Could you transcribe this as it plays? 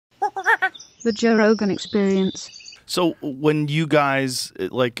The Joe Rogan Experience. So when you guys,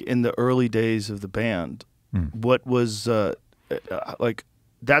 like in the early days of the band, what was like?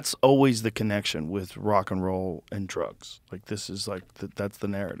 That's always the connection with rock and roll and drugs. Like this is like that's the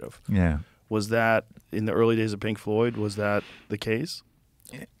narrative. Yeah. Was that in the early days of Pink Floyd? Was that the case?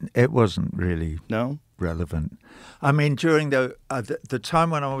 It wasn't really No. relevant. I mean, during the time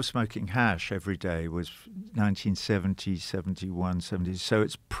when I was smoking hash every day was 1970, 71, 70. So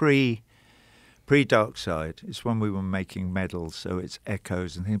it's pre Dark Side. It's when we were making medals, so it's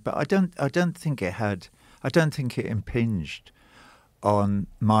echoes and things. But I don't think it impinged on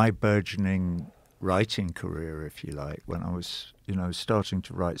my burgeoning writing career, if you like, when I was, starting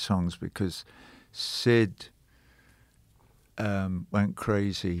to write songs, because Sid went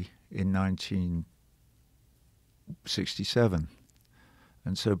crazy in 1967,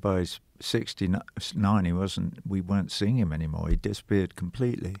 and so by 69 we weren't seeing him anymore. He disappeared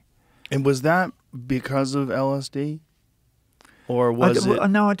completely. And was that because of LSD? Or was it?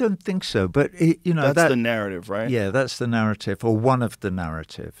 No, I don't think so. But that's the narrative, right? Yeah, that's the narrative, or one of the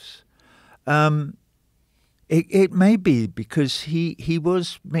narratives. It may be because he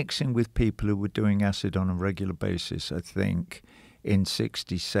was mixing with people who were doing acid on a regular basis, I think, in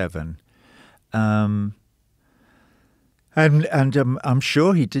 67. And I'm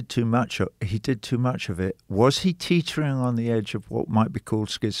sure he did too much. He did too much of it. Was he teetering on the edge of what might be called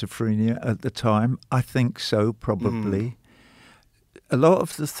schizophrenia at the time? I think so, probably. A lot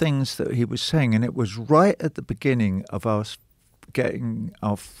of the things that he was saying, and it was right at the beginning of us getting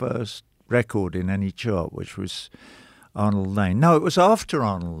our first record in any chart, which was Arnold Lane. No, it was after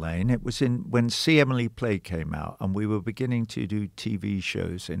Arnold Lane. It was when See Emily Play came out, and we were beginning to do TV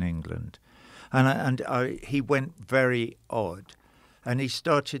shows in England. He went very odd. And he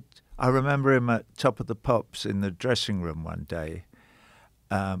started, I remember him at Top of the Pops in the dressing room one day.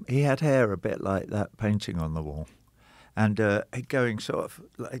 He had hair a bit like that painting on the wall. And going sort of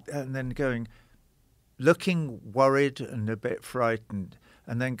like, and then going, looking worried and a bit frightened,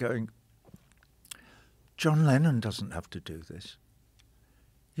 and then going, John Lennon doesn't have to do this,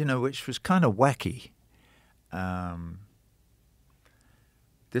 which was kind of wacky.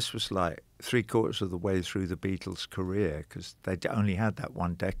 This was like 3/4 of the way through the Beatles' career, because they only had that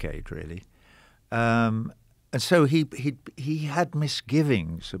one decade, really. And so he had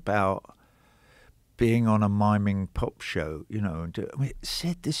misgivings about being on a miming pop show,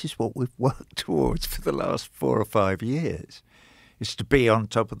 Sid, this is what we've worked towards for the last 4 or 5 years, is to be on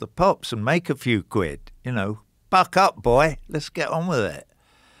Top of the Pops and make a few quid, buck up, boy, let's get on with it.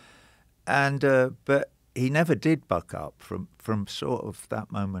 And but he never did buck up from sort of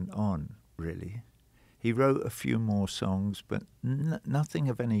that moment on, really. He wrote a few more songs, but nothing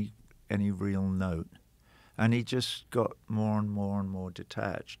of any real note. And he just got more and more and more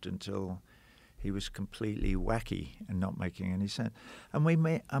detached until he was completely wacky and not making any sense. And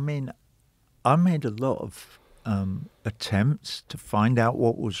I made a lot of attempts to find out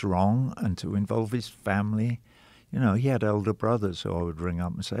what was wrong and to involve his family. He had elder brothers, so I would ring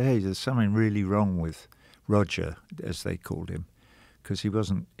up and say, hey, there's something really wrong with Roger, as they called him, because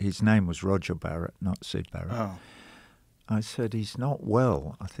his name was Roger Barrett, not Sid Barrett. Oh. I said, he's not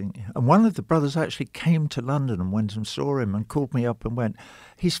well, I think. And one of the brothers actually came to London and went and saw him and called me up and went,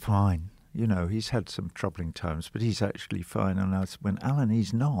 he's fine. He's had some troubling times, but he's actually fine. And I went, Alan,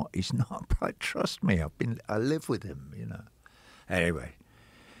 he's not. But trust me, I live with him, Anyway.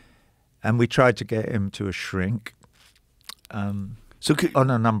 And we tried to get him to a shrink on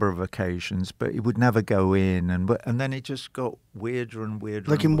a number of occasions, but he would never go in. And then it just got weirder and weirder.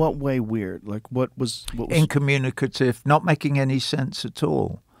 Like in what way weird? Like what was incommunicative, not making any sense at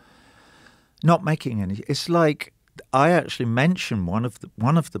all. Not making any. It's like, I actually mention one of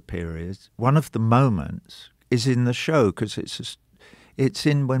the periods, one of the moments is in the show, because it's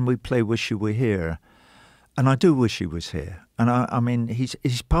in when we play Wish You Were Here, and I do wish he was here. And I mean,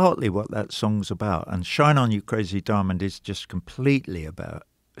 he's partly what that song's about, and Shine On You Crazy Diamond is just completely about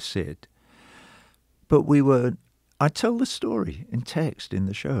Sid. But I tell the story in text in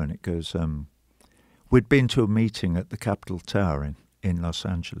the show, and it goes, we'd been to a meeting at the Capitol Tower in Los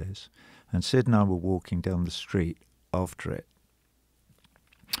Angeles, and Sid and I were walking down the street after it.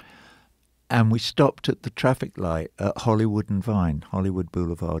 And we stopped at the traffic light at Hollywood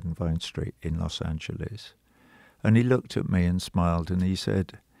Boulevard and Vine Street in Los Angeles. And he looked at me and smiled, and he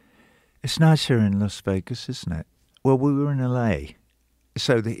said, it's nice here in Las Vegas, isn't it? Well, we were in LA.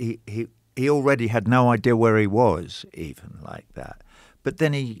 So he already had no idea where he was, even like that. But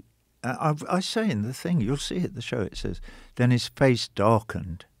then I say in the thing, you'll see it, the show, it says, then his face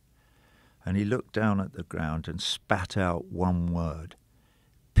darkened. And he looked down at the ground and spat out one word,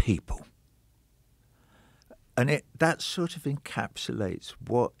 people. And that sort of encapsulates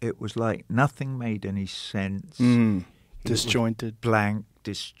what it was like. Nothing made any sense. Disjointed. Blank,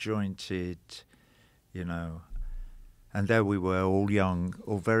 disjointed, you know. And there we were, all young,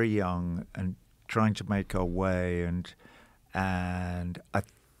 all very young, and trying to make our way. And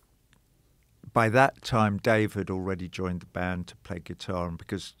by that time, Dave had already joined the band to play guitar. And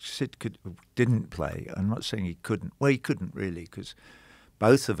because Sid didn't play, I'm not saying he couldn't. Well, he couldn't really, because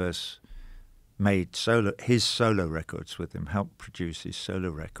both of us made his solo records with him, helped produce his solo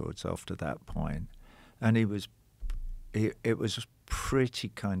records after that point. And it was pretty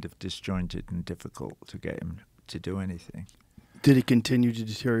kind of disjointed and difficult to get him to do anything. Did he continue to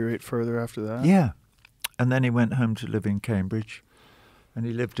deteriorate further after that? Yeah. And then he went home to live in Cambridge, and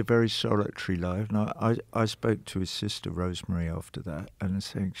he lived a very solitary life. And I spoke to his sister Rosemary after that, and was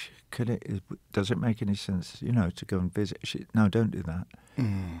saying, does it make any sense, to go and visit? No, don't do that.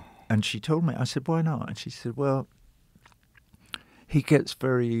 And she told me, I said, why not? And she said, well, he gets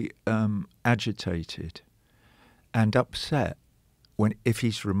very agitated and upset if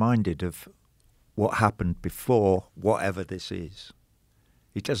he's reminded of what happened before whatever this is.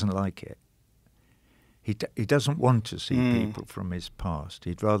 He doesn't like it. He doesn't want to see people from his past.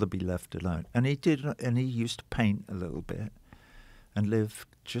 He'd rather be left alone. And he did. And he used to paint a little bit and live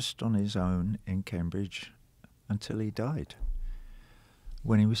just on his own in Cambridge until he died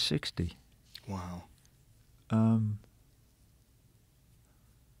when he was 60. Wow.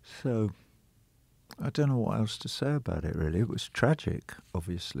 So I don't know what else to say about it, really. It was tragic,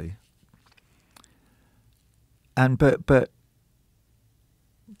 obviously. And but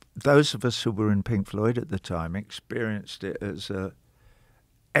those of us who were in Pink Floyd at the time experienced it as a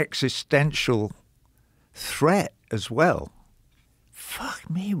existential threat as well. Fuck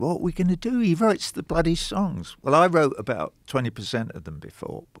me, what are we going to do? He writes the bloody songs. Well, I wrote about 20% of them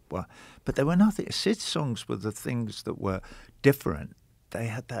before, but there were nothing. Sid's songs were the things that were different. They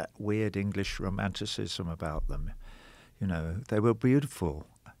had that weird English romanticism about them. They were beautiful.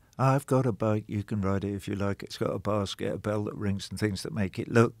 I've got a bike, you can ride it if you like. It's got a basket, a bell that rings, and things that make it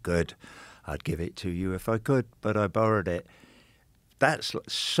look good. I'd give it to you if I could, but I borrowed it. That's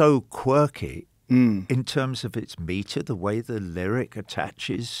so quirky in terms of its meter, the way the lyric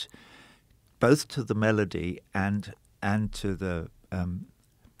attaches both to the melody and to the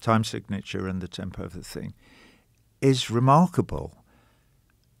time signature and the tempo of the thing is remarkable.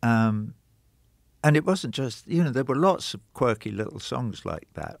 And it wasn't just, there were lots of quirky little songs like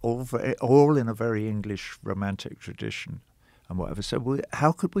that, all in a very English romantic tradition and whatever. So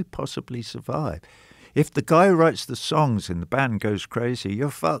how could we possibly survive? If the guy who writes the songs in the band goes crazy, you're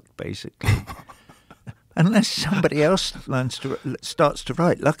fucked, basically. Unless somebody else starts to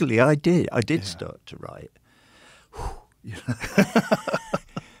write. Luckily, I did. I did start to write.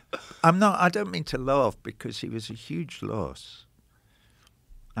 I don't mean to laugh, because he was a huge loss.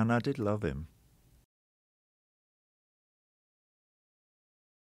 And I did love him.